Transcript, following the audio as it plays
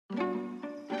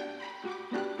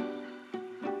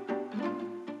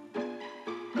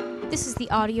This is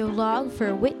the audio log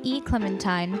for Whit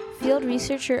Clementine, field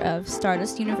researcher of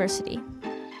Stardust University.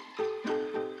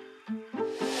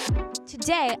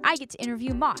 Today, I get to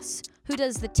interview Moss, who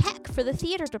does the tech for the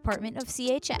theater department of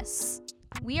CHS.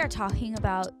 We are talking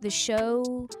about the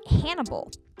show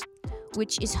Hannibal,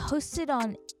 which is hosted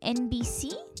on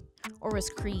NBC, or was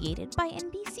created by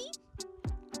NBC.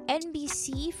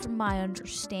 NBC, from my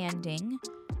understanding,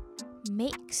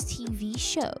 makes TV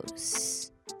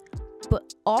shows,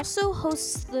 but also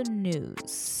hosts the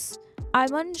news.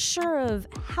 I'm unsure of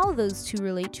how those two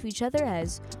relate to each other,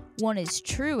 as one is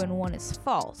true and one is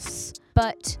false.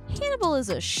 But Hannibal is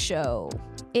a show.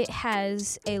 It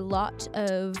has a lot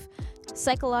of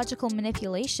psychological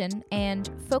manipulation and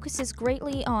focuses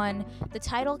greatly on the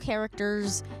title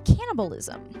character's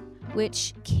cannibalism,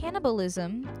 which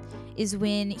cannibalism is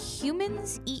when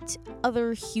humans eat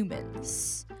other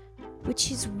humans,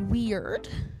 which is weird.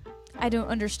 I don't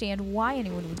understand why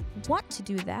anyone would want to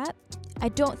do that. I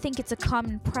don't think it's a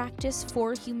common practice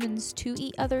for humans to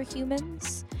eat other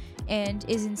humans, and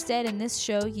is instead in this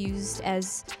show used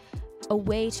as a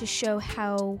way to show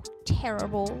how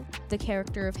terrible the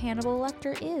character of Hannibal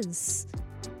Lecter is.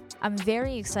 I'm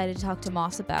very excited to talk to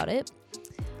Moss about it.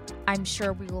 I'm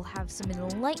sure we will have some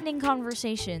enlightening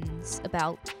conversations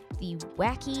about the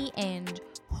wacky and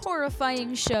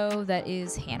horrifying show that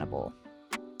is Hannibal.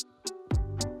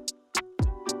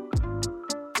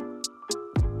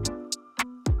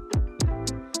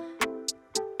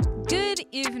 Good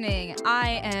evening.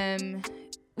 I am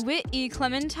Whit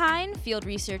Clementine, field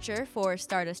researcher for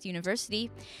Stardust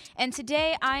University, and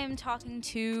today I am talking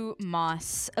to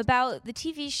Moss about the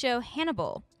TV show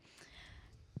Hannibal.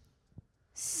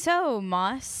 So,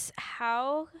 Moss,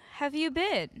 how have you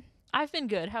been? I've been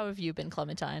good. How have you been,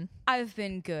 Clementine? I've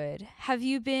been good.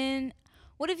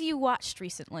 What have you watched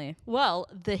recently? Well,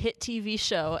 the hit TV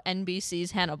show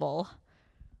NBC's Hannibal.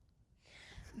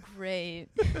 Great.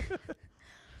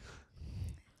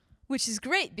 Which is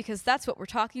great, because that's what we're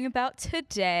talking about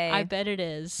today. I bet it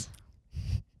is.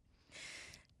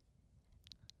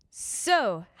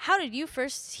 So, how did you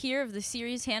first hear of the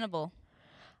series Hannibal?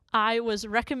 I was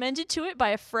recommended to it by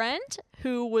a friend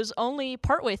who was only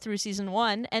partway through season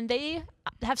 1, and they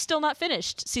have still not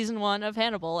finished season 1 of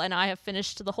Hannibal, and I have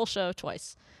finished the whole show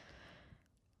twice.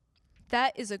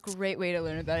 That is a great way to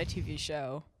learn about a TV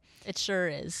show. It sure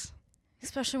is.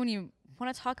 Especially when you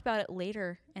want to talk about it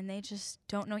later and they just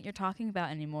don't know what you're talking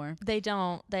about anymore. They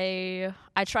don't. I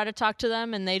try to talk to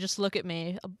them and they just look at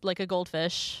me like a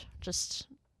goldfish, just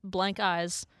blank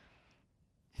eyes.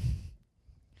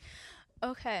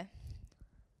 Okay.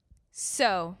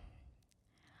 So,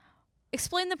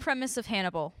 explain the premise of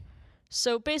Hannibal.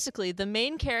 So basically, the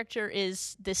main character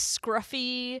is this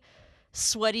scruffy,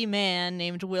 sweaty man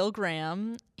named Will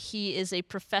Graham. He is a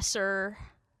professor,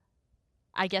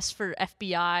 I guess, for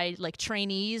FBI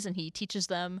trainees, and he teaches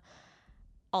them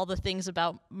all the things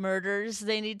about murders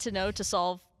they need to know to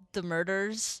solve the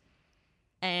murders.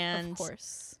 And of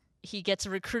course, he gets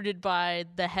recruited by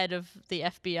the head of the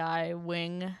FBI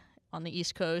wing on the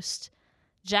East Coast,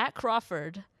 Jack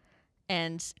Crawford,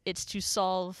 and it's to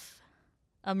solve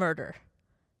a murder.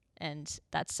 And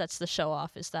that sets the show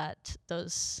off, is that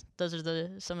those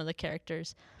are some of the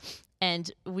characters.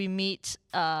 And we meet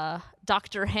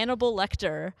Dr. Hannibal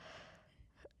Lecter,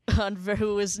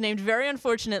 who is named very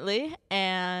unfortunately,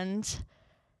 and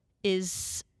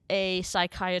is a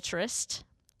psychiatrist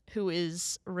who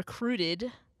is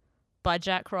recruited by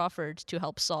Jack Crawford to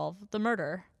help solve the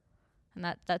murder. And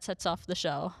that sets off the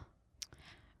show.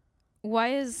 Why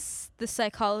is the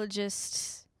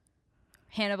psychologist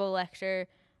Hannibal Lecter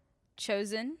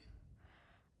chosen?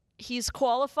 He's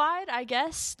qualified, I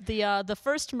guess. The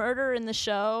first murder in the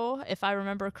show, if I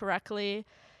remember correctly,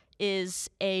 is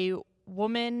a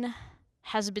woman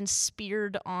has been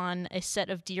speared on a set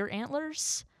of deer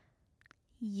antlers.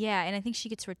 Yeah, and I think she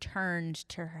gets returned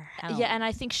to her house. Yeah, and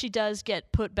I think she does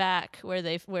get put back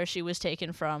where she was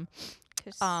taken from.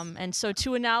 And so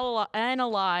to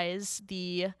analyze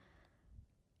the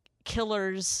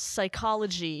killer's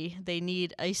psychology, they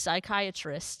need a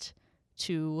psychiatrist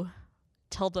to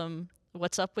tell them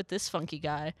what's up with this funky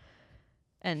guy.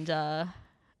 And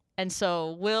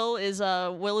so Will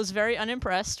is very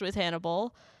unimpressed with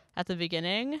Hannibal at the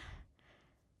beginning.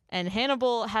 And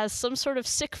Hannibal has some sort of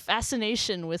sick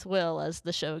fascination with Will as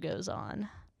the show goes on.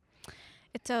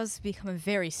 It does become a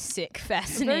very sick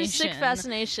fascination. Very sick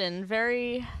fascination.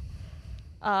 Very,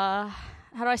 how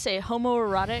do I say,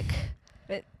 homoerotic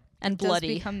and bloody. It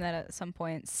does become that at some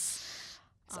points.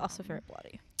 It's also very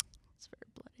bloody. It's very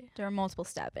bloody. There are multiple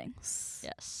stabbings.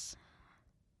 Yes.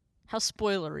 How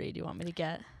spoilery do you want me to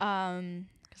get?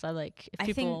 Because if I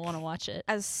people think want to watch it.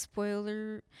 As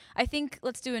spoiler, I think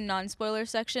let's do a non-spoiler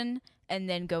section and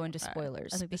then go into All right.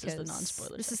 spoilers. I think this is the because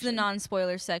non-spoiler This is the section.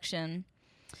 non-spoiler section.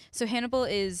 So Hannibal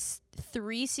is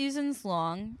 3 seasons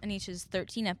long, and each is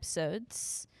 13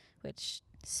 episodes, which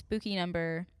spooky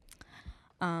number.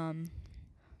 You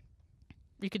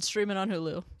could stream it on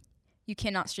Hulu. You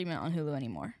cannot stream it on Hulu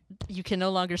anymore. You can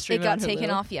no longer stream it on Hulu. It got taken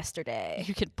off yesterday.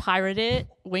 You could pirate it.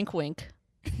 Wink, wink.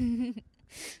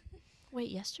 Wait,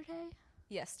 yesterday?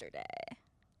 Yesterday.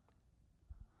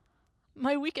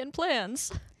 My weekend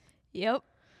plans. Yep.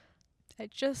 I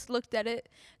just looked at it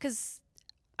because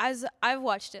as I've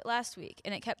watched it last week,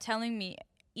 and it kept telling me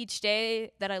each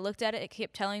day that I looked at it, it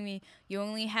kept telling me you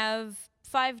only have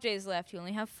 5 days left, you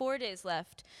only have 4 days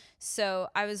left. So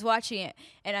I was watching it,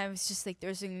 and I was just like,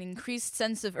 there's an increased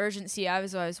sense of urgency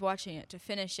as I was watching it to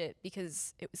finish it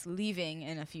because it was leaving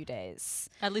in a few days.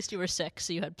 At least you were sick,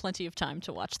 so you had plenty of time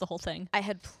to watch the whole thing. I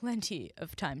had plenty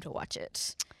of time to watch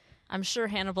it. I'm sure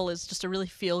Hannibal is just a really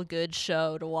feel-good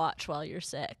show to watch while you're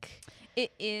sick.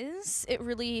 It is. It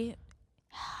really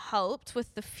helped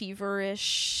with the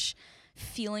feverish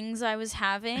feelings I was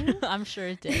having. I'm sure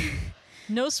it did.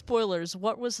 No spoilers.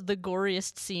 What was the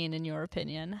goriest scene in your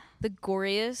opinion? The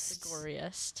goriest? The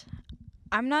goriest.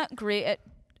 I'm not great at...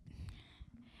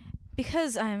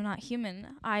 Because I am not human,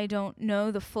 I don't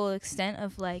know the full extent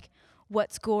of,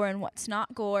 what's gore and what's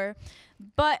not gore.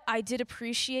 But I did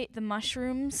appreciate the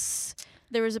mushrooms.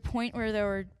 There was a point where there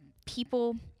were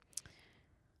people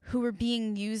who were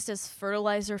being used as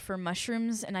fertilizer for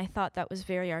mushrooms, and I thought that was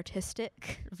very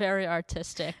artistic. Very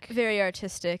artistic. Very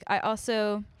artistic.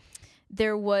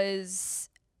 There was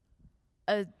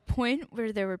a point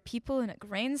where there were people in a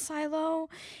grain silo,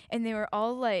 and they were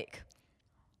all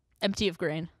empty of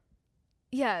grain.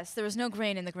 Yes, there was no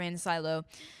grain in the grain silo.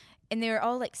 And they were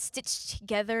all stitched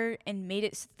together and made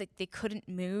it so that they couldn't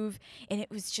move. And it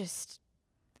was just,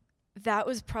 that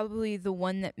was probably the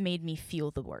one that made me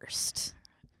feel the worst.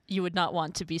 You would not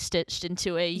want to be stitched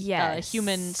into a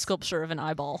human sculpture of an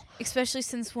eyeball. Especially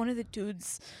since one of the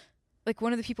dudes,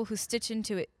 one of the people who stitch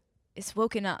into it, is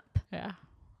woken up. Yeah.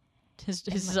 His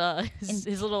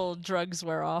little drugs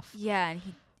wear off. Yeah, and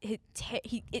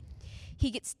he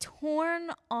gets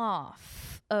torn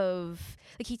off of,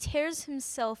 he tears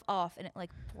himself off, and it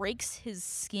breaks his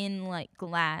skin like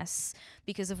glass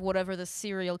because of whatever the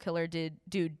serial killer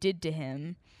dude did to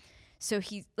him. So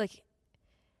he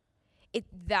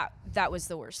that was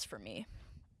the worst for me.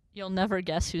 You'll never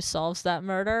guess who solves that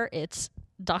murder. It's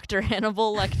Dr.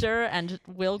 Hannibal Lecter and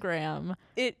Will Graham.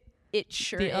 It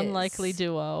sure is. The is. unlikely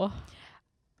duo.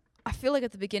 I feel like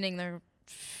at the beginning they're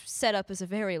set up as a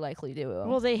very likely duo.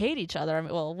 Well, they hate each other.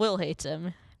 Will hates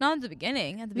him. Not at the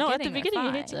beginning. At the beginning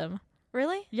he hates him.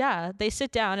 Really? Yeah, they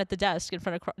sit down at the desk in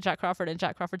front of Jack Crawford, and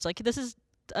Jack Crawford's like, "This is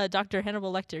Dr.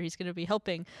 Hannibal Lecter. He's going to be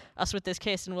helping us with this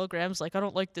case." And Will Graham's like, "I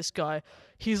don't like this guy.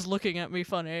 He's looking at me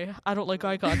funny. I don't like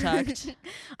eye contact."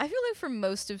 I feel like for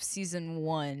most of season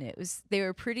 1, they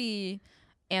were pretty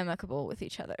amicable with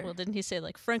each other. Well, didn't he say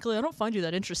 "Frankly, I don't find you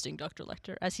that interesting, Dr.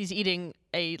 Lecter," as he's eating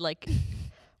a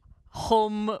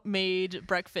homemade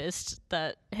breakfast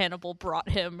that Hannibal brought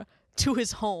him to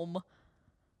his home?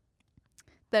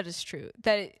 That is true.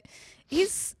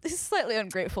 He's slightly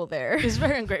ungrateful there. He's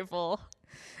very ungrateful.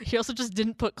 He also just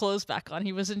didn't put clothes back on.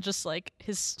 He was in just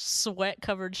his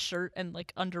sweat-covered shirt and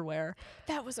underwear.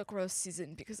 That was a gross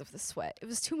season because of the sweat. It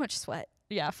was too much sweat.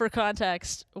 Yeah, for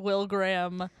context, Will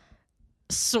Graham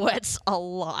sweats a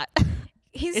lot.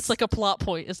 It's a plot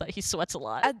point is that he sweats a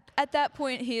lot. At that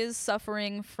point, he is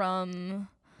suffering from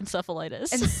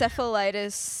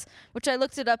encephalitis, which I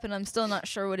looked it up and I'm still not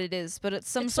sure what it is, but it's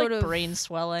some sort of brain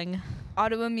swelling,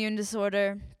 autoimmune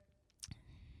disorder.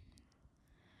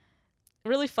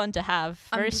 Really fun to have.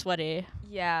 Very sweaty.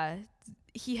 Yeah,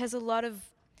 he has a lot of...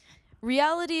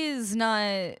 Reality is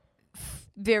not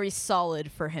very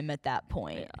solid for him at that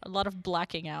point. Yeah, a lot of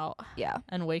blacking out. Yeah.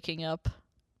 And waking up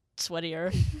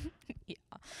sweatier. Yeah.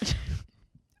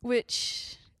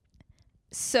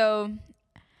 So,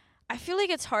 I feel like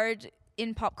it's hard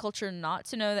in pop culture not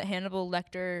to know that Hannibal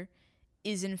Lecter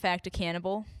is in fact a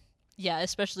cannibal. Yeah,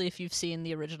 especially if you've seen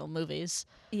the original movies.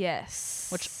 Yes.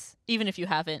 Which, even if you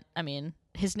haven't,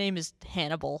 his name is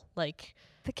Hannibal.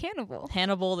 The cannibal.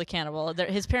 Hannibal the cannibal.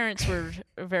 His parents were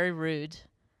very rude.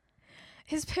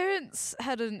 His parents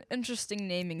had an interesting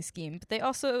naming scheme, but they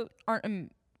also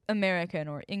aren't American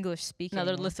or English speaking. No,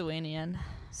 they're Lithuanian.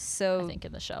 So I think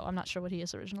in the show. I'm not sure what he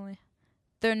is originally.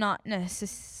 They're not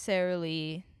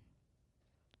necessarily...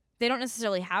 They don't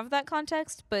necessarily have that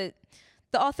context, but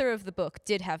the author of the book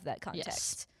did have that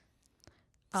context.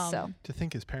 Yes. So to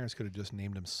think his parents could have just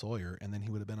named him Sawyer, and then he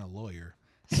would have been a lawyer.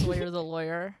 Sawyer the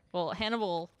lawyer. Well,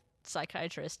 Hannibal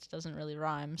psychiatrist doesn't really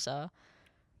rhyme, so.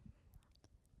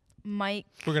 Mike.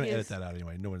 We're going to edit that out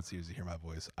anyway. No one seems to hear my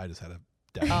voice. I just had a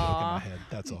dad joke in my head.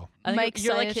 That's all. I think Mike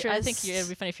you're like, I psychiatrist. think it'd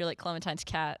be funny if you're like Clementine's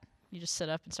cat. You just sit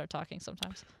up and start talking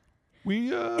sometimes. We,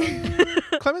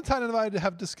 Clementine and I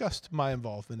have discussed my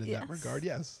involvement in that regard,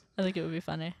 yes. I think it would be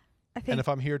funny. And if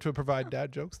I'm here to provide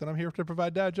dad jokes, then I'm here to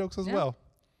provide dad jokes as well.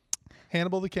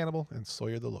 Hannibal the cannibal and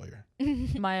Sawyer the lawyer.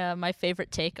 My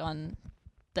favorite take on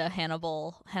the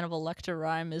Hannibal Lecter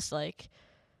rhyme is like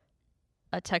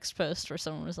a text post where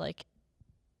someone was like,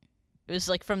 it was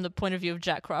like from the point of view of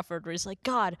Jack Crawford, where he's like,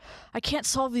 God, I can't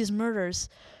solve these murders.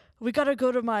 We gotta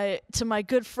go to my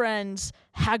good friend's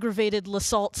aggravated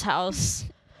Lasalt's house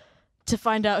to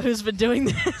find out who's been doing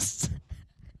this.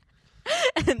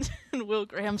 And Will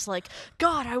Graham's like,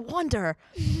 God, I wonder.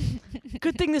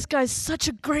 Good thing this guy's such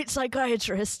a great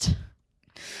psychiatrist.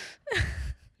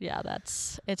 Yeah,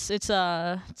 it's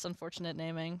unfortunate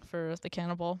naming for the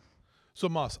cannibal. So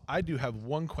Moss, I do have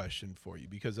one question for you,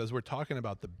 because as we're talking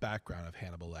about the background of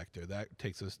Hannibal Lecter, that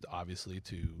takes us obviously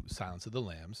to Silence of the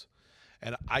Lambs.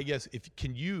 And I guess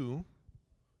can you,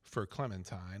 for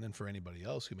Clementine and for anybody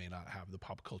else who may not have the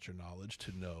pop culture knowledge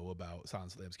to know about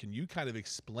Silence of the Lambs, can you kind of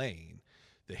explain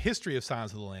the history of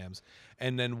Silence of the Lambs,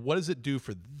 and then what does it do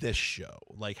for this show?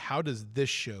 Like, how does this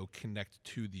show connect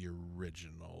to the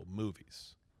original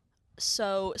movies?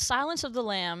 So Silence of the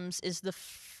Lambs is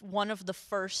one of the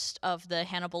first of the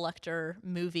Hannibal Lecter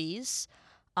movies.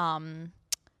 Compared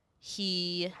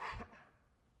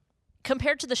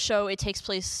to the show, it takes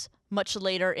place much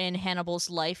later in Hannibal's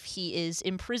life. He is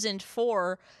imprisoned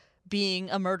for being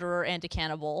a murderer and a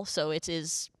cannibal, so it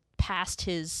is past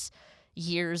his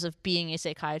years of being a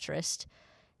psychiatrist.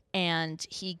 And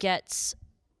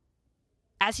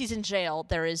as he's in jail,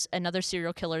 there is another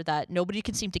serial killer that nobody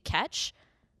can seem to catch.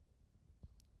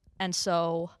 And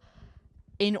so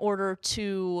in order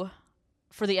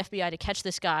for the FBI to catch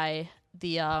this guy,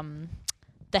 the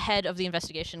head of the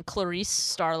investigation, Clarice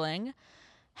Starling,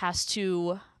 has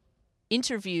to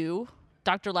interview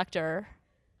Dr. Lecter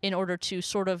in order to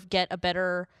sort of get a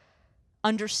better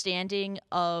understanding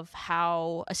of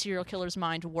how a serial killer's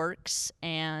mind works.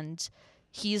 And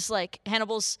he's like,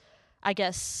 Hannibal's, I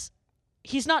guess,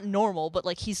 he's not normal, but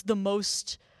like he's the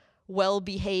most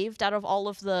well-behaved out of all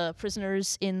of the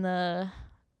prisoners in the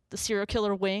serial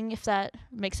killer wing, if that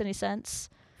makes any sense.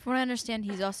 From what I understand,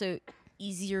 he's also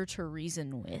easier to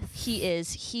reason with. He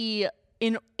is.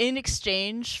 In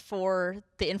exchange for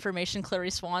the information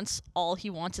Clarice wants, all he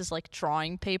wants is like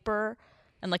drawing paper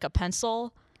and like a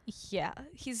pencil. Yeah,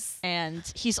 and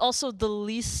he's also the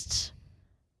least,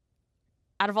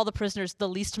 out of all the prisoners, the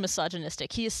least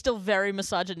misogynistic. He is still very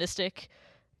misogynistic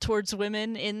towards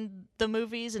women in the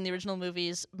movies, in the original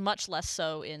movies, much less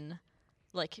so in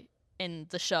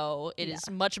the show. It is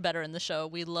much better in the show.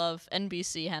 We love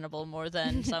NBC Hannibal more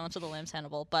than Silence of the Lambs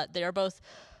Hannibal, but they are both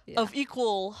of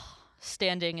equal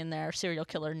standing in their serial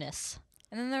killer-ness.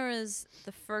 And then there was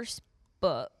the first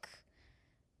book,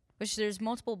 which there's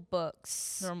multiple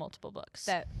books. There are multiple books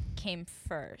that came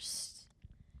first.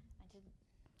 I did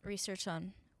research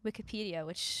on Wikipedia,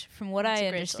 which from what I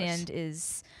understand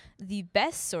is the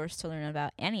best source to learn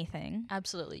about anything.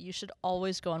 Absolutely. You should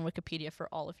always go on Wikipedia for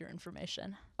all of your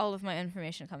information. All of my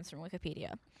information comes from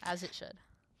Wikipedia. As it should.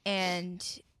 And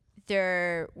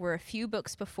there were a few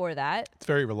books before that. It's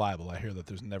very reliable. I hear that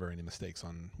there's never any mistakes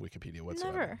on Wikipedia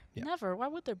whatsoever. Never. Why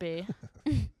would there be?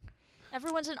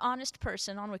 Everyone's an honest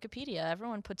person on Wikipedia.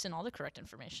 Everyone puts in all the correct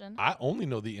information. I only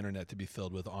know the internet to be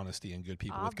filled with honesty and good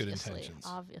people with good intentions.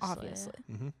 Obviously.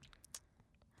 Mm-hmm.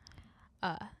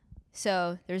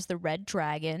 So there's The Red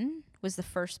Dragon was the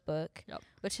first book,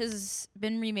 which has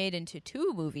been remade into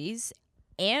 2 movies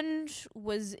and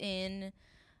was in...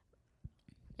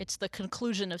 It's the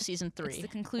conclusion of season 3. It's the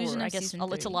conclusion of season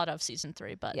 3. It's a lot of season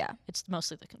 3, but it's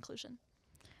mostly the conclusion.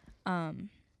 But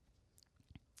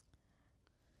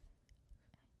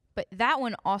that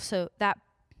one also that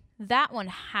one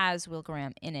has Will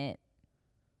Graham in it,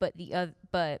 but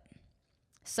but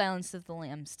Silence of the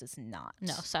Lambs does not.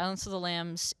 No, Silence of the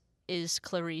Lambs is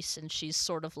Clarice, and she's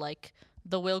sort of like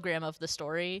the Will Graham of the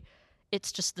story.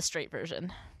 It's just the straight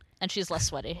version, and she's less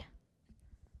sweaty.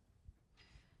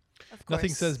 Nothing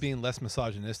says being less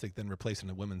misogynistic than replacing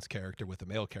a woman's character with a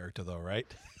male character, though, right?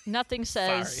 Nothing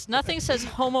says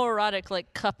homoerotic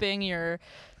like cupping your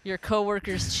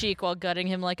coworker's cheek while gutting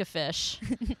him like a fish.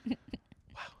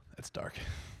 Wow, that's dark.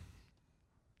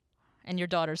 And your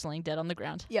daughter's laying dead on the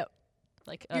ground. Yep.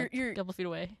 Like a couple feet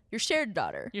away. Your shared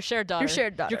daughter. Your shared daughter.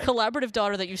 Your collaborative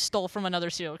daughter that you stole from another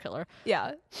serial killer.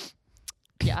 Yeah.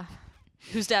 Yeah.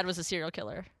 Whose dad was a serial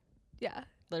killer. Yeah.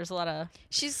 there's a lot of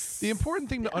The important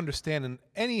thing to understand in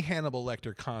any Hannibal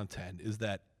Lecter content is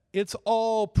that it's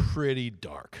all pretty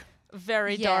dark.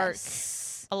 very dark.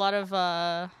 A lot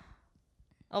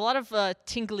of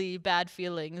tingly bad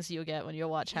feelings you get when you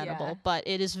watch Hannibal, Yeah. but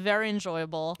it is very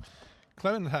enjoyable.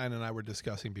 Clementine and I were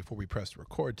discussing before we pressed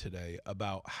record today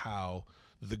about how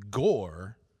the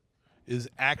gore is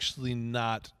actually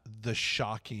not the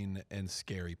shocking and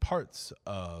scary parts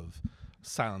of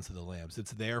Silence of the Lambs.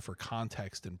 It's there for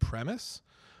context and premise,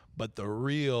 but the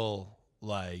real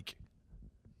like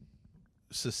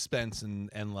suspense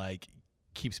and like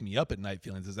keeps me up at night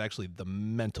feelings is actually the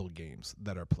mental games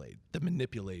that are played, the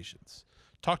manipulations.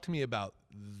 Talk to me about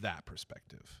that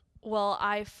perspective. Well,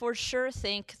 I for sure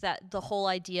think that the whole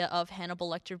idea of Hannibal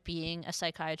Lecter being a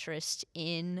psychiatrist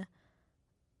in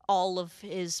all of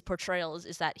his portrayals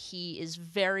is that he is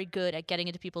very good at getting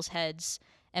into people's heads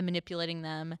and manipulating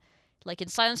them. Like in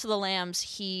Silence of the Lambs,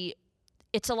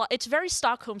 it's very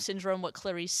Stockholm syndrome what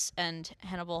Clarice and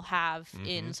Hannibal have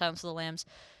in Silence of the Lambs.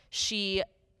 It's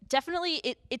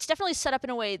definitely set up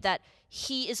in a way that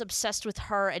he is obsessed with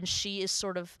her and she is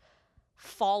sort of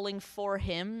falling for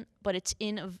him, but it's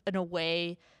in a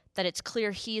way that it's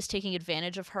clear he is taking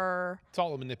advantage of her. It's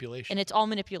all a manipulation. And it's all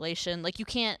manipulation. Like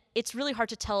it's really hard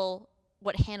to tell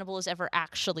what Hannibal is ever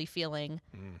actually feeling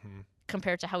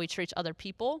compared to how he treats other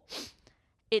people.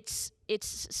 It's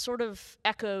sort of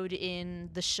echoed in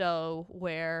the show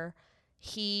where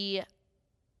he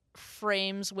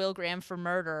frames Will Graham for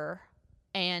murder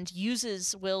and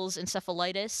uses Will's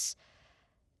encephalitis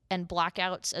and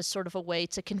blackouts as sort of a way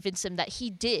to convince him that he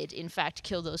did, in fact,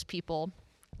 kill those people.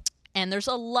 And there's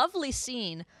a lovely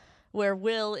scene where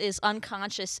Will is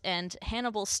unconscious and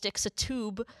Hannibal sticks a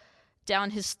tube down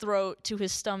his throat to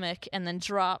his stomach and then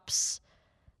drops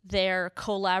their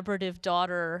collaborative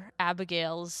daughter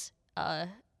Abigail's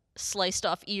sliced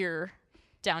off ear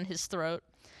down his throat,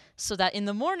 so that in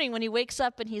the morning when he wakes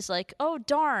up and he's like, oh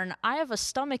darn, I have a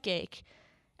stomach ache,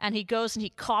 and he goes and he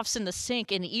coughs in the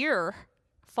sink, an ear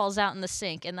falls out in the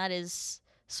sink, and that is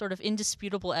sort of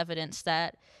indisputable evidence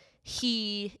that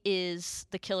he is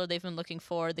the killer they've been looking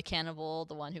for, the cannibal,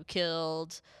 the one who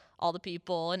killed all the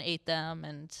people and ate them.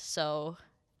 And so,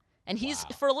 and he's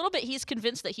for a little bit he's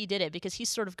convinced that he did it because he's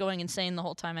sort of going insane the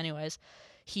whole time anyways.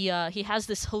 He has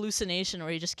this hallucination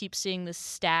where he just keeps seeing this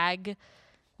stag,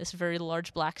 this very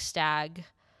large black stag,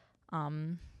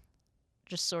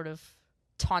 just sort of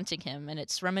taunting him, and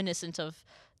it's reminiscent of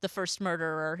the first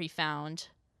murderer he found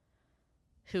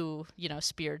who,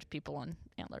 speared people on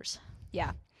antlers.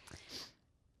 Yeah.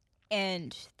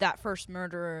 And that first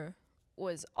murderer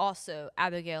was also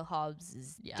Abigail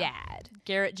Hobbs' dad.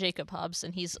 Garrett Jacob Hobbs,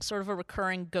 and he's sort of a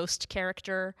recurring ghost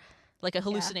character, like a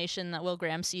hallucination that Will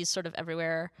Graham sees sort of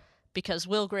everywhere because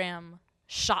Will Graham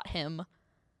shot him,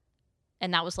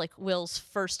 and that was like Will's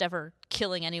first ever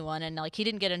killing anyone, and like he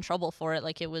didn't get in trouble for it,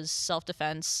 like it was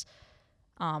self-defense,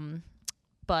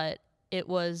 but it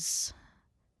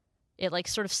like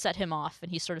sort of set him off,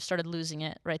 and he sort of started losing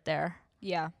it right there.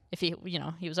 Yeah. If he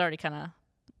was already kind of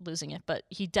losing it, but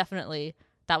he definitely,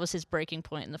 that was his breaking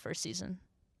point in the first season.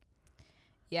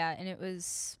 Yeah, and it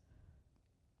was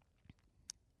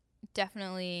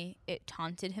definitely, it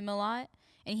taunted him a lot,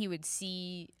 and he would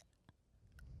see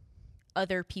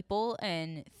other people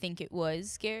and think it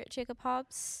was Garrett Jacob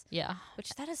Hobbs. Yeah. Which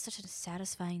that is such a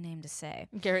satisfying name to say.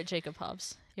 Garrett Jacob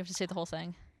Hobbs. You have to say the whole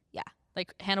thing. Yeah.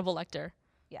 Like Hannibal Lecter.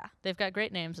 Yeah. They've got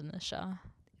great names in this show.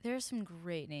 There are some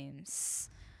great names.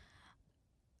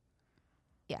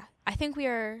 Yeah. I think we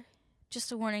are,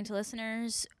 just a warning to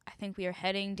listeners, I think we are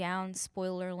heading down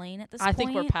spoiler lane at this point. I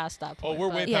think we're past that point. Oh,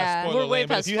 we're way Yeah. past spoiler We're way lane.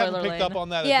 But past if you haven't spoiler picked lane. up on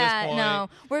that Yeah, at this point, no.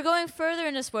 We're going further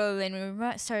into spoiler lane. We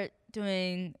might start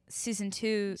doing seasons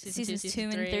 2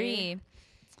 and 3.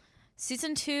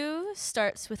 Season 2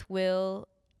 starts with Will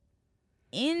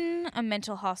in a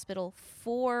mental hospital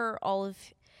for all of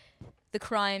the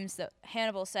crimes that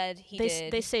Hannibal said he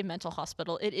did. They say mental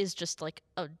hospital. It is just like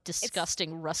a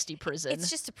disgusting, rusty prison. It's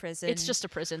just a prison. It's just a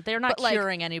prison. They're not But,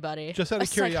 curing anybody. just out A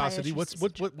of curiosity,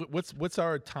 psychiatrist what's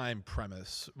our time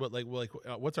premise?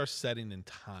 What's our setting in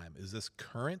time? Is this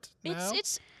current now?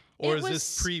 Or is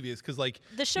this previous? Because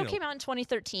the show came out in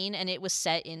 2013, and it was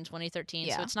set in 2013,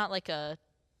 so Yeah. it's not like a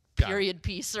Got it. period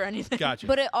piece or anything. Gotcha.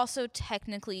 But it also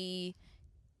technically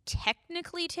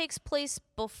takes place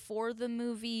before the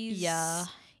movies. Yeah.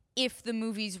 If the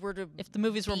movies were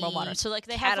more modern, so like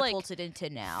they have catapulted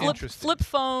into now. Interesting. flip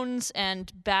phones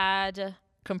and bad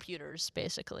computers,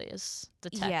 basically, is the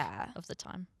tech of the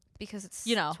time. Because it's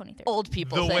 2013. Old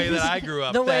people the things. way that I grew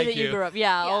up. The way Thank that you grew up.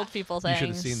 Yeah, Yeah. old people You things. should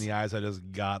have seen the eyes I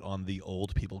just got on the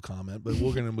old people comment, but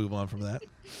we're going to move on from that.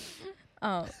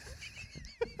 Oh.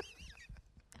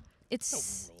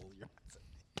 It's Don't roll your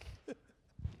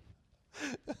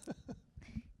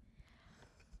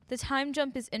the time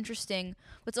jump is interesting.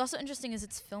 What's also interesting is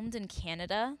it's filmed in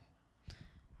Canada.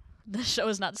 The show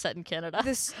is not set in Canada.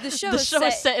 The show The is show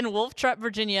is set in Wolf Trap,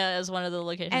 Virginia, as one of the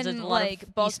locations. and There's a lot like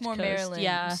of Baltimore, East Coast, Maryland.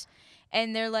 yeah,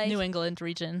 And they're like, New England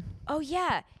region. oh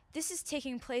yeah, this is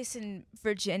taking place in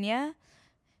Virginia.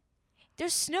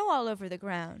 There's snow all over the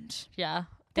ground. Yeah,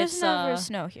 There's it's never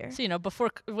snow here. so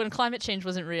before when climate change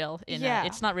wasn't real. Yeah.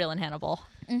 It's not real in Hannibal.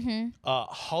 Mm-hmm.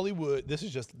 Hollywood. This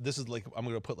is like I'm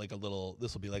gonna put like a little.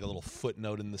 This will be like a little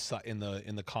footnote in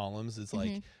the columns. It's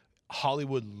like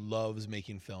Hollywood loves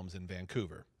making films in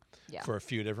Vancouver, for a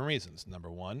few different reasons.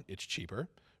 Number one, it's cheaper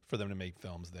for them to make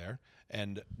films there,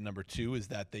 and number two is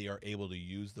that they are able to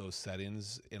use those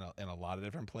settings in a lot of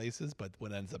different places. But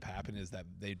what ends up happening is that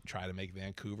they try to make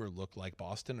Vancouver look like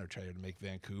Boston, or try to make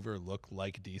Vancouver look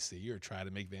like DC, or try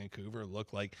to make Vancouver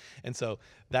look like, and so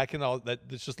that's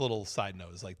just a little side note.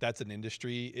 It's like that's an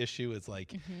industry issue. It's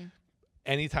like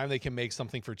anytime they can make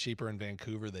something for cheaper in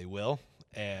Vancouver, they will.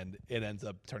 And it ends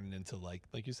up turning into like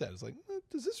you said, it's like,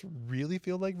 does this really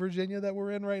feel like Virginia that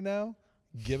we're in right now?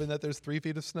 Given that there's 3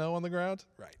 feet of snow on the ground?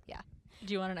 Right. Yeah.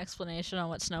 Do you want an explanation on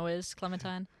what snow is,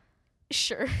 Clementine?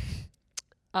 Sure.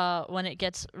 When it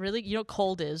gets really,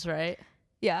 cold is, right?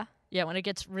 Yeah. Yeah, when it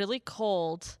gets really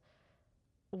cold,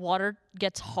 water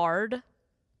gets hard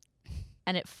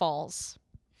and it falls.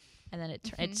 And then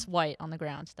it's white on the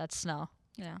ground. That's snow.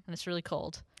 Yeah. And it's really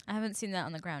cold. I haven't seen that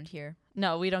on the ground here.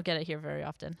 No, we don't get it here very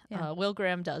often. Yeah. Will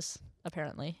Graham does,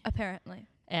 apparently. Apparently.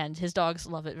 And his dogs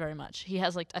love it very much. He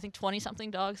has, I think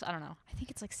 20-something dogs. I don't know. I think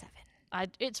it's like 7.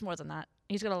 It's more than that.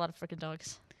 He's got a lot of freaking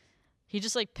dogs. He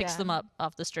just, picks Yeah. them up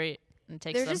off the street and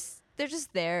takes them. They're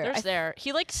just there. They're just there.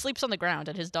 He, sleeps on the ground,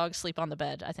 and his dogs sleep on the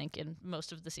bed, I think, in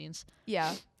most of the scenes.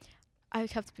 Yeah. I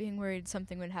kept being worried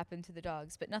something would happen to the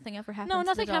dogs, but nothing ever happens. No,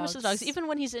 nothing to the happens to the dogs. Even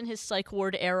when he's in his psych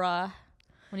ward era,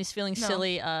 when he's feeling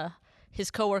silly, his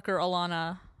coworker,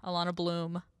 Alana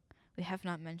Bloom. We have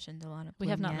not mentioned Alana Bloom We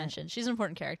have not yet. mentioned. She's an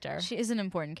important character. She is an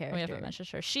important character. We haven't mentioned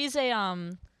her. She's a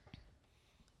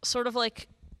sort of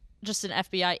just an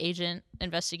FBI agent,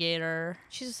 investigator.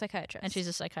 She's a psychiatrist. And she's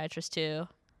a psychiatrist too.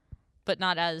 But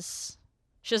not as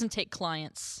she doesn't take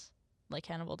clients like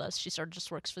Hannibal does. She sort of just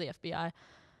works for the FBI.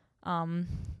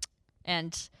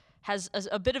 And has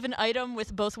a bit of an item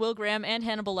with both Will Graham and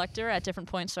Hannibal Lecter at different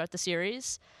points throughout the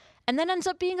series. And then ends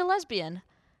up being a lesbian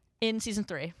in season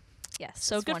 3. Yes.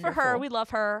 So it's good wonderful. for her. We love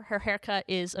her. Her haircut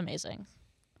is amazing.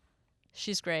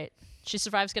 She's great. She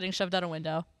survives getting shoved out a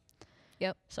window.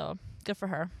 Yep. So good for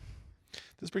her.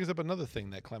 This brings up another thing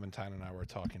that Clementine and I were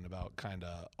talking about kind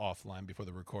of offline before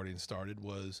the recording started,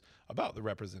 was about the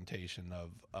representation of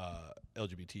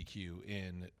LGBTQ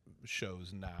in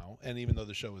shows now. And even though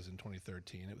the show was in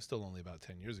 2013, it was still only about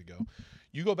 10 years ago.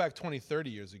 You go back 20, 30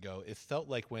 years ago, it felt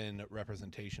like when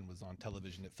representation was on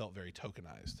television, it felt very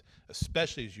tokenized,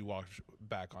 especially as you watch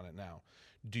back on it now.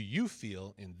 Do you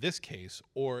feel in this case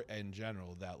or in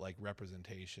general that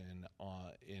representation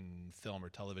in film or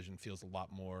television feels a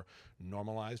lot more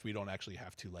normalized? We don't actually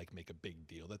have to make a big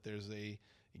deal that there's a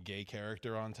gay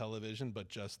character on television, but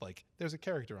just there's a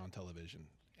character on television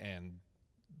and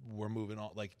we're moving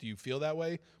on. Do you feel that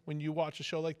way when you watch a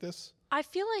show like this? I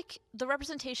feel like the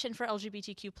representation for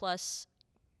LGBTQ plus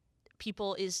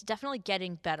people is definitely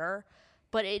getting better,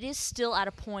 but it is still at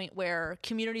a point where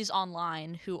communities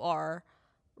online who are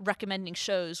recommending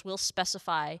shows will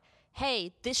specify,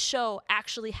 hey, this show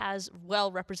actually has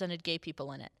well-represented gay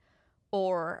people in it,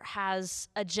 or has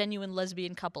a genuine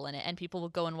lesbian couple in it, and people will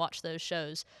go and watch those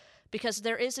shows. Because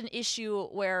there is an issue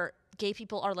where gay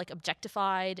people are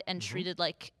objectified and treated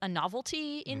like a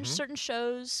novelty in certain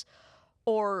shows,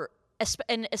 or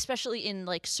and especially in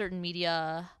certain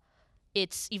media,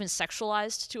 it's even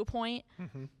sexualized to a point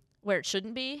where it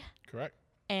shouldn't be. Correct.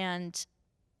 And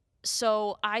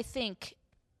so I think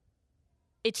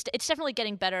it's definitely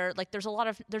getting better. There's a lot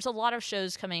of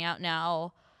shows coming out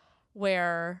now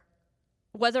where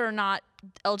whether or not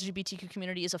LGBTQ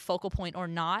community is a focal point or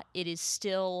not, it is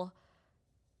still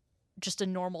just a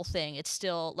normal thing. It's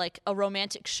still a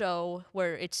romantic show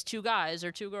where it's 2 guys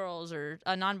or 2 girls or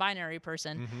a non-binary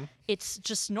person. It's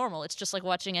just normal. It's just like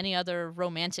watching any other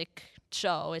romantic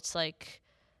show. It's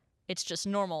it's just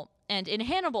normal. And in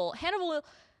Hannibal,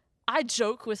 I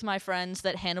joke with my friends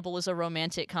that Hannibal is a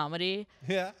romantic comedy.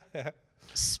 Yeah.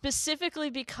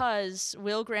 Specifically because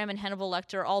Will Graham and Hannibal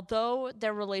Lecter, although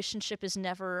their relationship is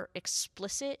never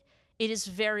explicit, it is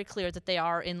very clear that they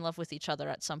are in love with each other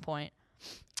at some point.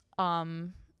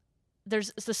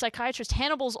 There's the psychiatrist,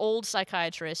 Hannibal's old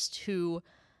psychiatrist, who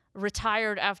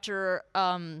retired after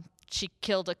she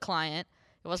killed a client,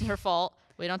 It wasn't her fault.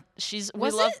 We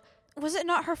Was it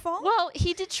not her fault? Well,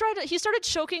 he started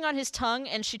choking on his tongue,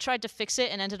 and she tried to fix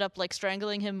it and ended up like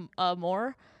strangling him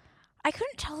more. I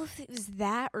couldn't tell if it was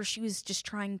that or she was just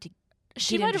trying to.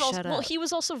 She might have also. Well, he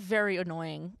was also very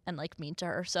annoying and like mean to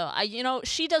her. So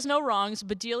she does no wrongs.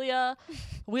 Bedelia,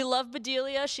 we love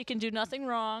Bedelia. She can do nothing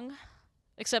wrong,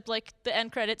 except like the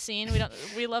end credit scene.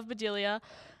 We love Bedelia.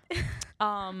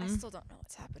 I still don't know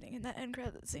what's happening in that end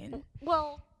credit scene.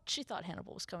 Well, she thought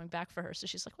Hannibal was coming back for her, so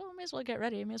she's like, well, I may as well get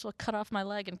ready. I may as well cut off my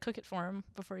leg and cook it for him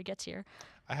before he gets here.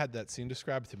 I had that scene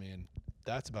described to me, and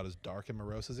that's about as dark and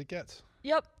morose as it gets.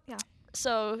 Yep. Yeah.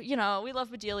 So, we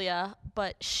love Bedelia,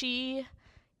 but she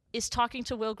is talking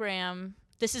to Will Graham.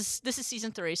 This is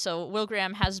season 3, so Will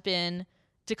Graham has been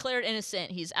declared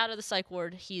innocent. He's out of the psych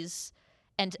ward.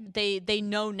 And they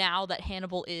know now that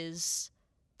Hannibal is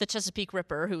the Chesapeake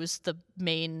Ripper,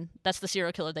 that's the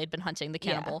serial killer they'd been hunting, the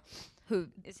cannibal. Yeah. Who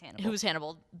is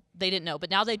Hannibal? They didn't know, but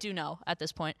now they do know at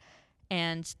this point.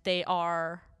 And they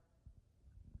are,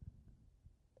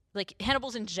 like,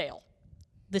 Hannibal's in jail.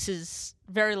 This is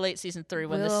very late season 3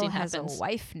 when this scene happens. Will has a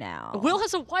wife now. Will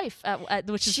has a wife,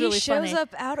 which is really funny. She shows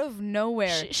up out of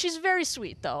nowhere. She's very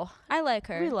sweet, though. I like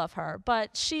her. We love her,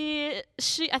 but I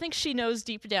think she knows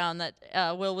deep down that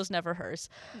Will was never hers.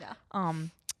 Yeah.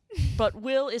 But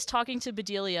Will is talking to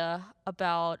Bedelia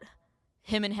about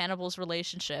him and Hannibal's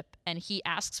relationship, and he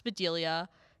asks Bedelia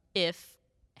if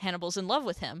Hannibal's in love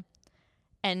with him,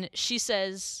 and she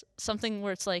says something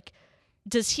where it's like,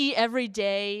 does he every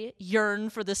day yearn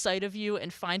for the sight of you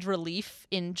and find relief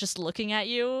in just looking at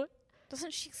you?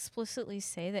 Doesn't she explicitly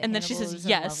say that? And Hannibal then she says is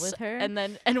yes, in love with her?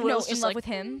 and Will's in just love like, with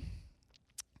him.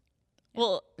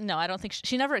 Well, no, I don't think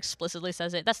she never explicitly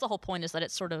says it. That's the whole point, is that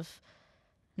it's sort of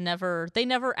they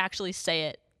never actually say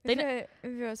it. Maybe I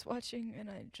was watching and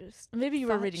I just maybe you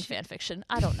were reading fan fiction.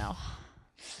 I don't know.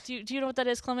 Do you know what that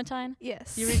is, Clementine?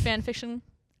 Yes. You read fan fiction?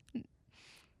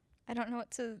 I don't know what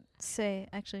to say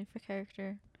actually for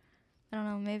character. I don't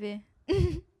know, maybe.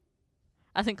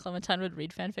 I think Clementine would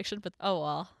read fan fiction, but oh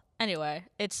well. Anyway,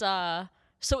 it's a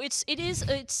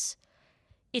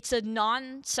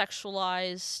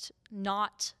non-sexualized,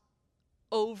 not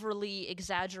overly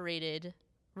exaggerated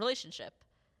relationship.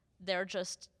 They're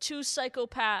just two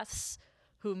psychopaths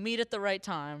who meet at the right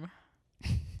time.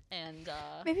 And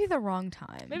maybe the wrong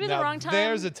time.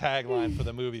 There's a tagline for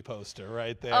the movie poster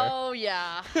right there. Oh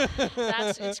yeah,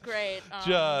 it's great.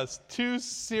 Just two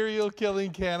serial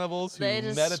killing cannibals who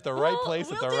met at the right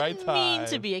place at the right time. Will didn't mean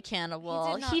to be a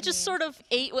cannibal. He just mean. sort of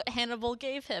ate what Hannibal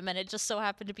gave him, and it just so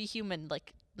happened to be human,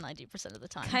 like 90% of the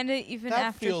time. Kind of even that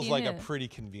after feels he like knew. a pretty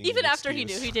convenient. Even after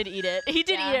excuse. he knew, he did eat it. He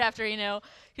did eat it after he knew.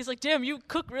 He's like, "Damn, you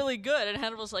cook really good." And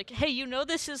Hannibal's like, "Hey,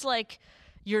 this is like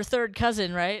your third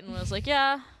cousin, right?" And I was like,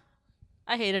 "Yeah."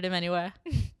 I hated him anyway.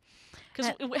 Because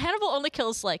Hannibal only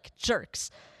kills, like, jerks.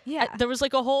 Yeah. There was,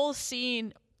 like, a whole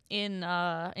scene in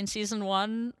season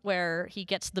 1 where he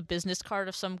gets the business card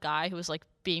of some guy who was, like,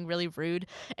 being really rude.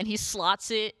 And he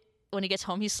slots it, when he gets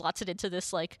home, he slots it into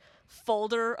this, like,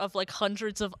 folder of, like,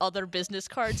 hundreds of other business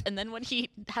cards. And then when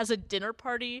he has a dinner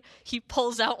party, he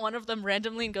pulls out one of them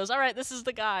randomly and goes, all right, this is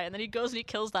the guy. And then he goes and he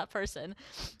kills that person.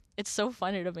 It's so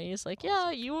funny to me. He's like,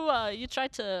 yeah, you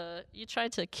tried to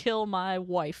kill my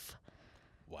wife.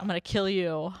 Wow. I'm gonna kill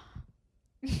you.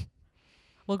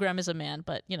 Will Graham is a man,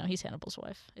 but he's Hannibal's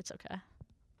wife. It's okay.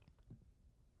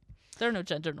 There are no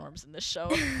gender norms in this show.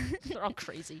 They're all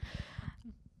crazy.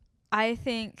 I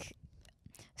think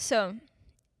so.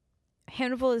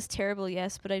 Hannibal is terrible,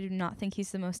 yes, but I do not think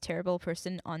he's the most terrible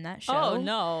person on that show. Oh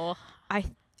no.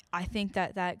 I think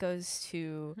that goes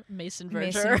to Mason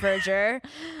Verger.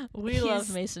 We love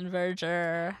Mason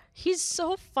Verger. He's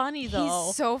so funny, though.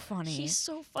 He's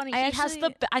so funny. I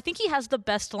think he has the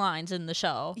best lines in the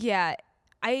show. Yeah,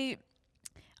 I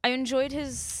enjoyed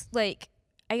his I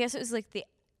guess it was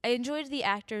I enjoyed the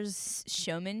actor's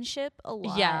showmanship a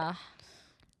lot. Yeah.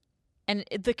 And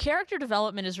the character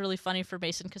development is really funny for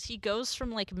Mason because he goes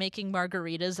from making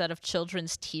margaritas out of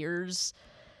children's tears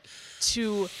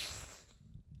to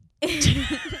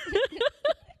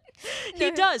he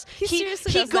does. He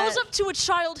goes up to a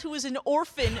child who is an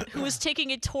orphan who is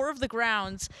taking a tour of the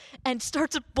grounds and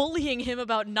starts bullying him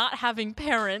about not having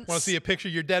parents. Want to see a picture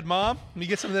of your dead mom? Let me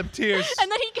get some of them tears.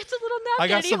 And then he gets a little napkin I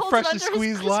got and he some holds freshly it under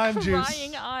squeezed his lime juice.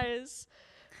 crying eyes.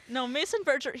 No, Mason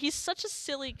Verger, he's such a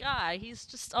silly guy. He's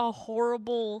just a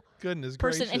horrible person.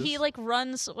 Gracious. And he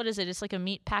runs, what is it? It's like a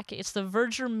meat packing. It's the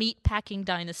Verger meat packing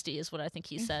dynasty is what I think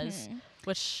he says,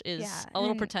 which is a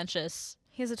little pretentious.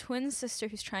 He has a twin sister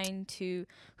who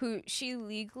she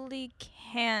legally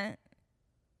can't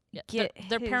get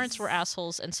their parents were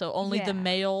assholes, and so only the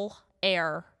male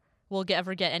heir will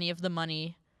ever get any of the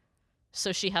money,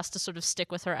 so she has to sort of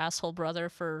stick with her asshole brother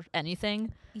for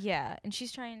anything. Yeah, and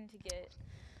she's trying to get...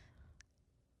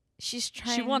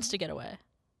 She wants to get away.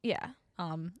 Yeah.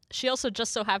 She also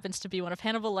just so happens to be one of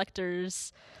Hannibal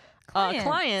Lecter's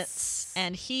clients,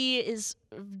 and he is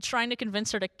trying to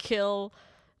convince her to kill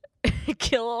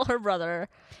her brother.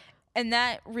 And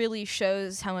that really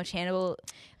shows how much Hannibal...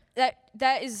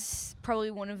 That is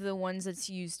probably one of the ones that's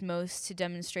used most to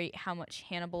demonstrate how much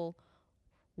Hannibal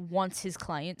wants his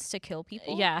clients to kill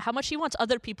people. Yeah, how much he wants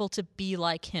other people to be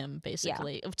like him,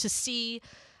 basically. To see...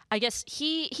 I guess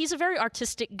he's a very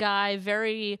artistic guy,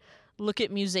 very look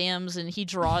at museums, and he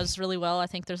draws really well. I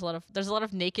think there's a lot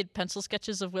of naked pencil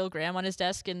sketches of Will Graham on his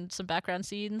desk and some background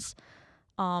scenes.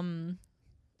 No,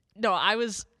 it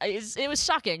was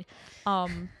shocking.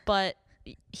 But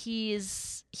he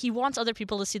wants other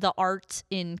people to see the art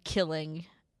in killing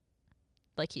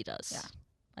like he does. Yeah.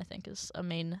 I think is a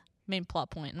main plot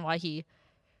point, and why he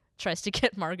tries to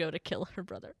get Margot to kill her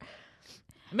brother.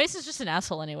 Mason's just an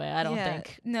asshole anyway, I don't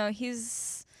think. No,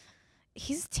 he's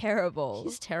terrible.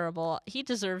 He's terrible. He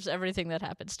deserves everything that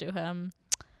happens to him.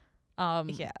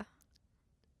 Yeah.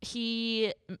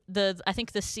 I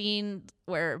think the scene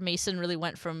where Mason really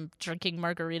went from drinking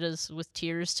margaritas with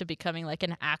tears to becoming like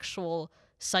an actual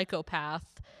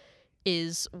psychopath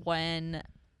is when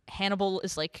Hannibal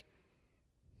is like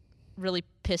really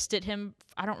pissed at him.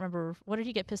 I don't remember, what did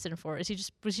he get pissed at him for? Did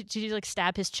he like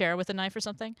stab his chair with a knife or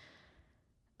something?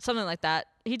 Something like that.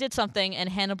 He did something, and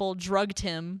Hannibal drugged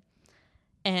him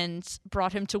and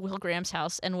brought him to Will Graham's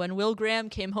house. And when Will Graham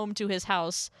came home to his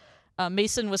house,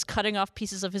 Mason was cutting off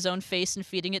pieces of his own face and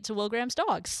feeding it to Will Graham's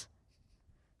dogs.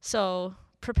 So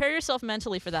prepare yourself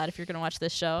mentally for that if you're going to watch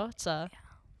this show. It's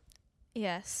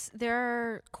Yes, there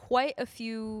are quite a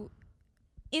few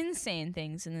insane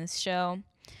things in this show.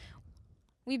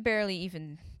 We barely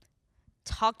even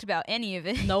talked about any of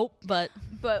it. Nope, but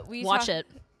we watch it.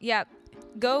 Yeah.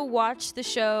 Go watch the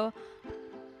show.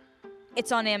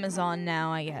 It's on Amazon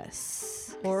now, I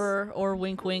guess. Or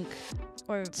wink wink.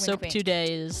 Or Soap wink.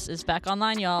 Today is back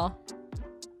online, y'all.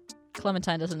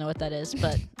 Clementine doesn't know what that is,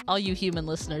 but all you human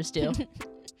listeners do.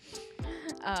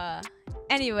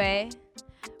 Anyway,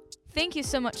 thank you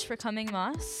so much for coming,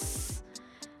 Moss.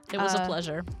 It was a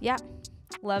pleasure. Yeah.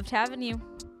 Loved having you.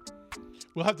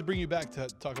 We'll have to bring you back to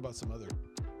talk about some other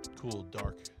cool,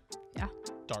 dark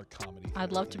comedy.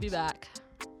 I'd love to be back.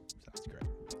 Sounds great.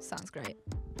 Sounds great.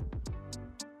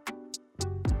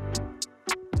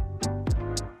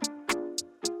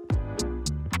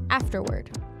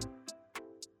 Afterward.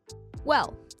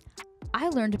 Well, I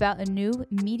learned about a new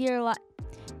meteorological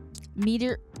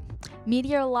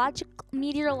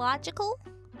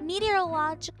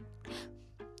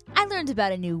I learned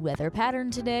about a new weather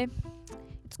pattern today.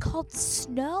 It's called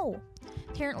snow.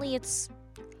 Apparently it's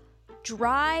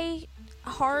dry,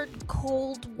 hard,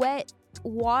 cold, wet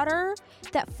water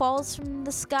that falls from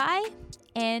the sky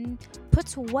and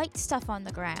puts white stuff on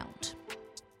the ground.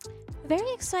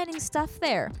 Very exciting stuff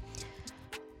there.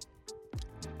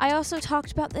 I also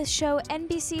talked about this show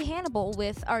NBC Hannibal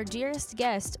with our dearest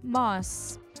guest,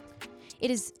 Moss. It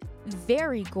is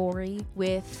very gory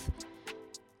with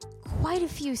quite a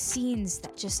few scenes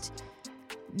that just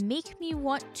make me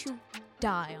want to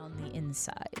die on the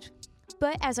inside.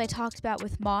 But as I talked about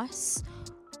with Moss,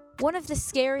 one of the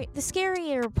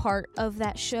scarier part of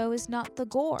that show is not the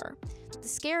gore. The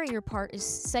scarier part is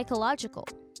psychological.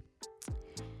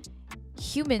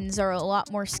 Humans are a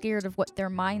lot more scared of what their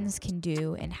minds can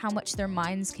do and how much their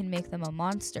minds can make them a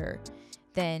monster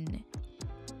than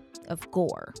of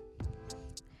gore.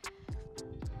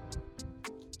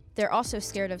 They're also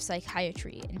scared of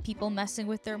psychiatry and people messing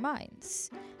with their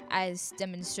minds, as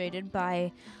demonstrated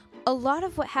by a lot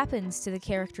of what happens to the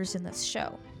characters in this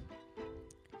show.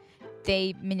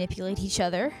 They manipulate each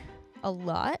other a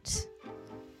lot.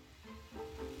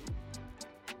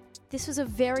 This was a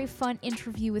very fun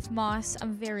interview with Moss.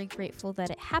 I'm very grateful that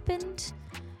it happened.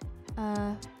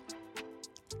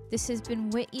 This has been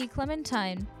Whitney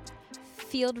Clementine,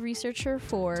 field researcher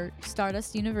for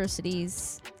Stardust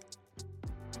University's